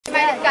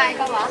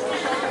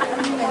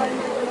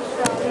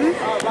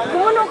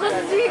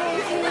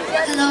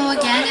Hello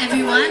again,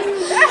 everyone.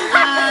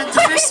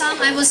 The first song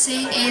I will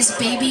sing is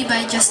 "Baby"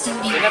 by Justin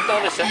Bieber.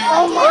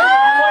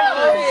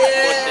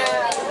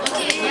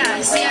 Okay, yeah,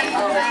 I see.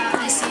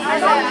 I see.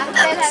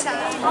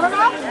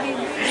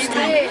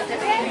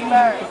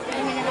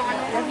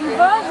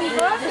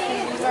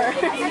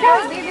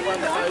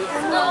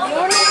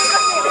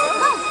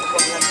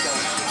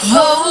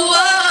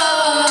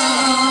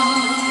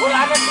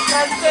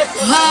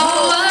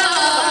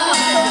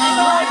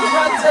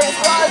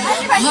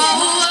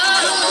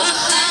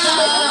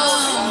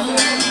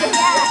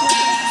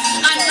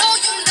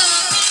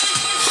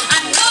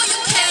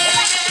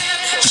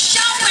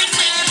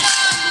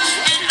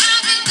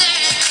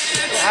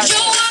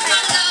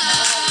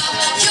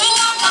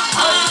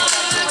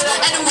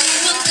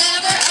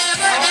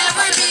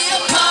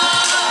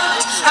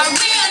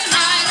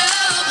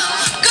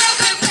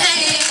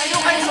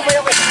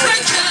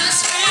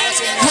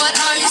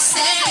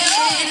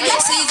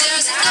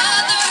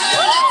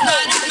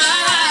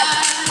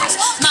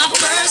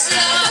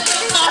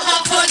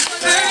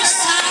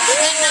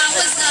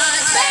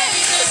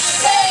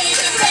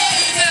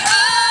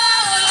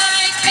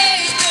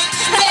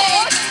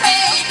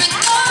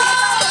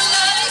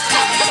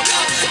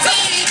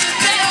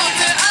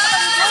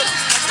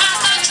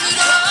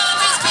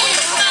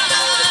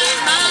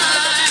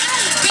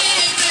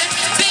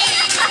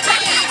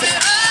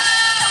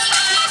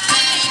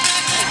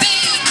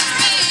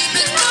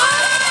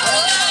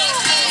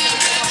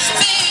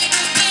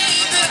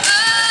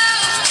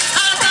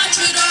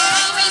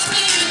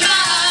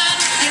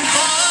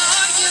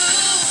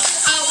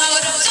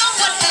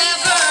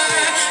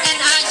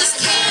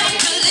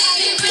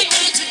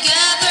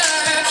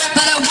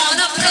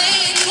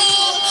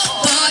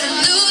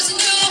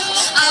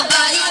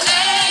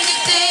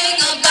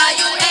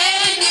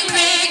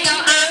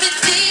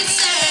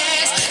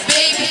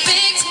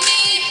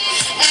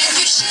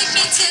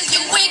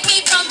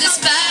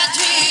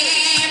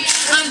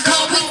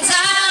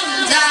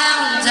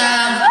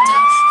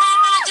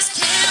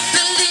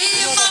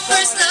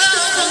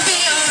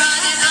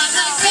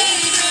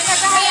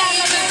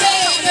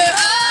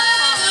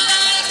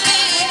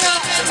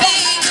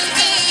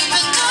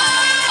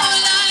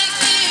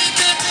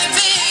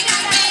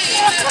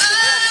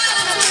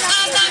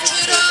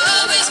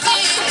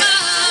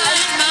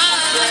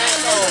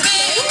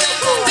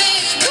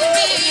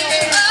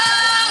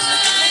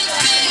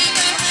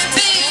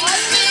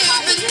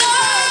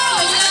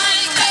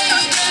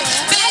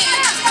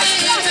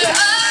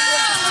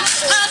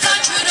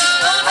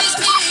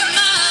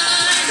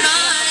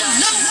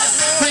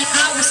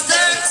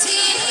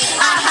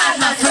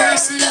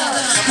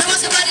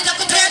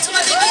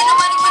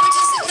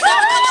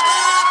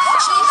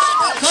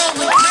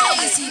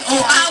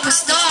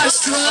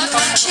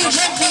 She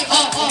hit me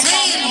up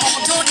daily,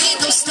 don't need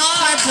no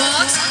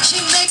Starbucks. She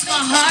makes my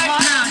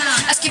heart pound.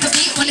 I skip a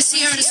beat when I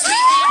see her in the street.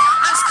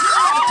 I still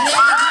on the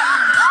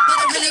playground, but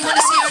I really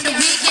wanna see her on the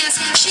weekends.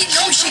 She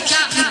knows she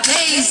got me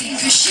lazy,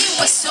 cause she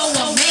was so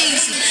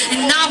amazing.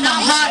 And now my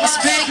heart is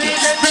breaking,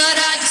 but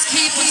I just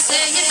keep on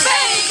saying,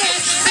 baby,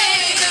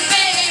 baby,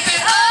 baby,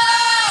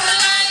 oh,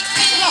 like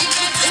baby,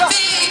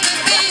 baby,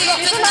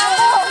 baby,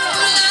 oh.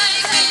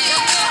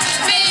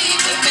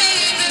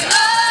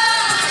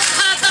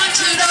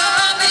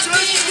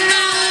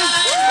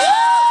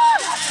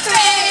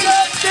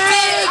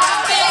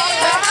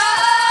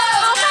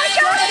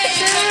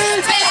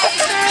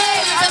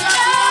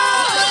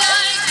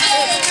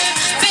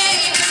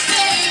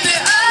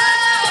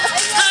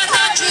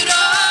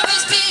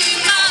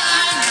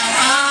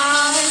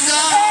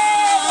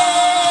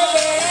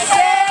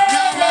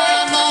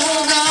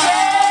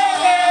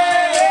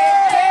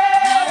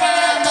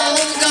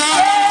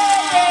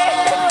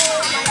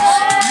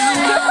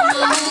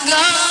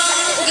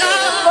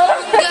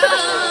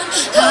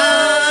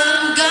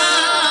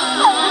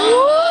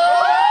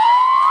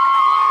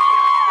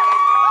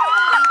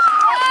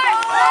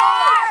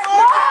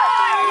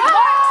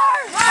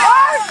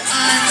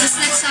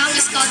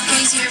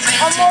 CRAZIER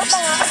by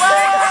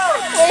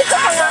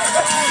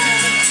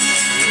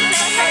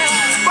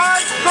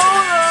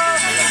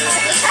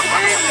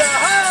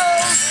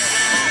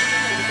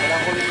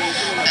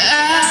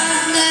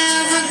I'm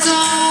never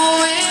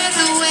going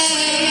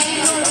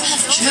away.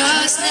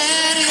 Just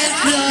let it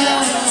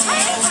flow.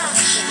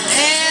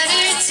 Let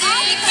it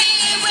take me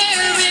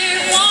where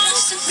it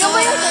wants to go.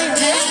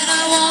 And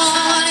I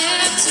want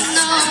it to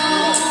know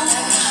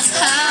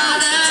how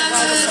that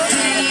would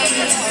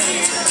be.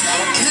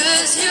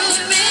 'Cause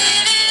you've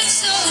been in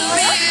so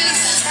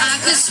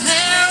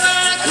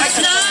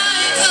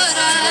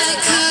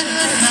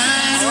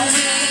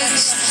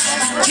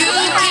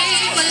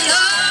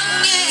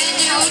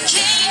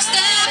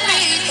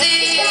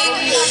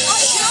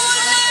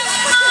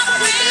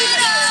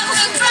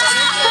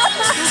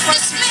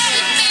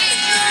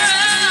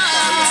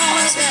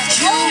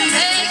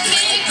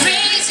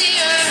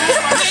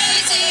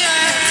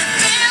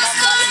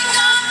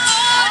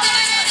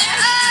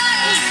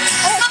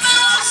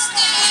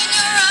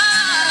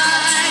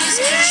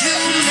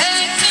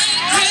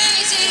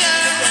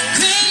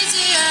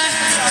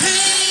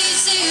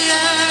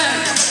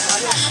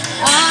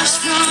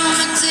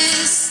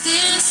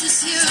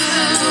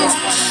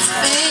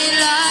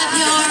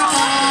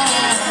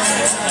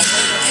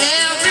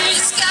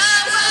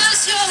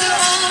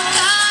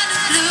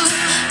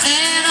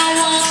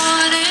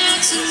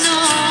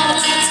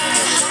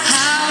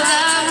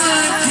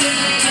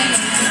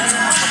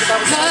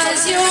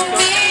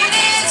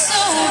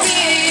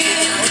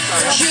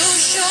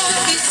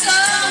showed me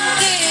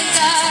something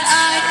that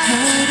I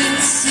couldn't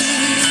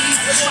see.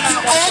 You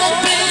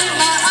opened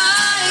my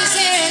eyes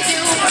and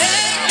you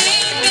made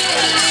me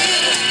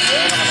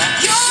believe.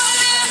 You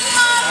lift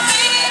my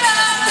feet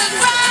off the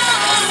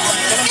ground,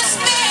 you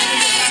spin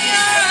me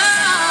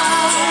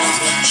around.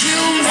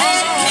 You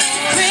make me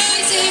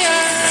crazier,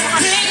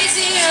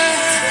 crazier.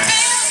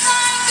 Feels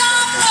like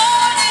I'm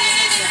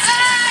floating in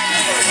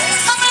air.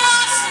 I'm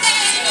lost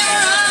in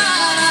your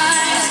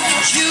eyes.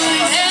 You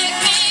make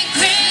me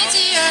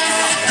crazier,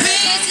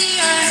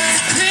 crazier,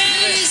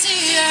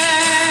 crazier.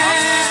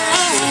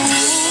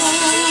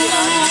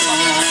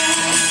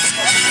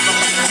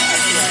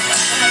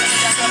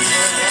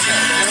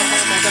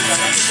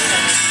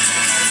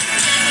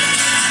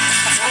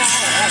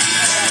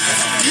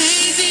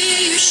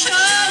 Baby, you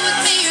showed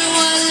me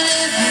what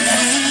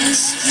living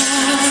is for.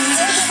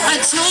 I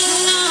don't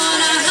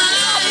wanna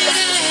hide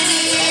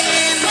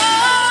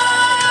anymore.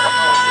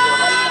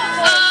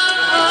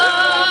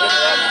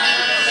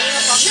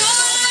 You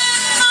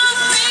lift my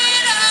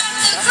feet off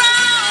the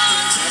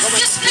ground,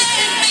 you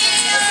spin me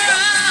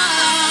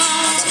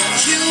around.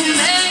 You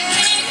make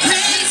me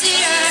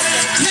crazier,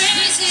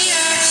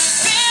 crazier.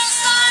 Feels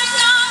like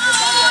I'm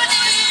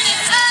floating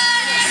in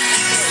air.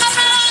 I'm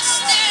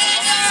lost in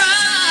your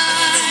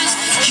eyes.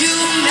 You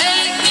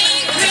make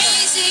me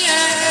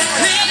crazier,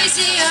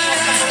 crazier,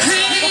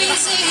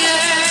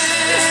 crazier,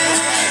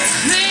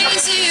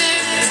 crazier,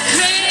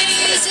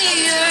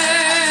 crazier.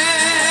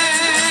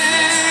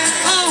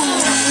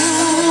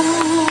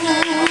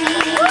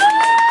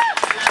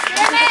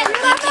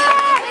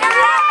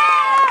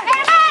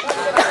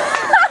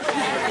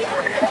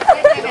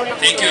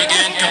 Thank you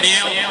again,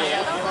 Camille.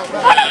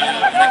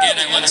 And again,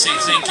 I want to say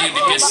thank you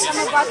because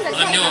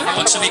alam nyo,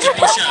 pag sumikat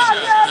po siya,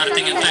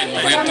 darating yung time,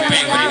 we have to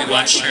pay when we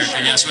watch her.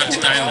 Kaya swerte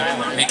tayo,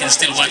 we can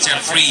still watch her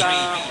free.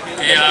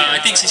 Kaya I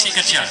think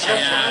sisikat siya.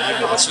 Kaya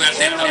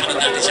swerte, tapos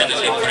natin siya ng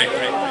libre.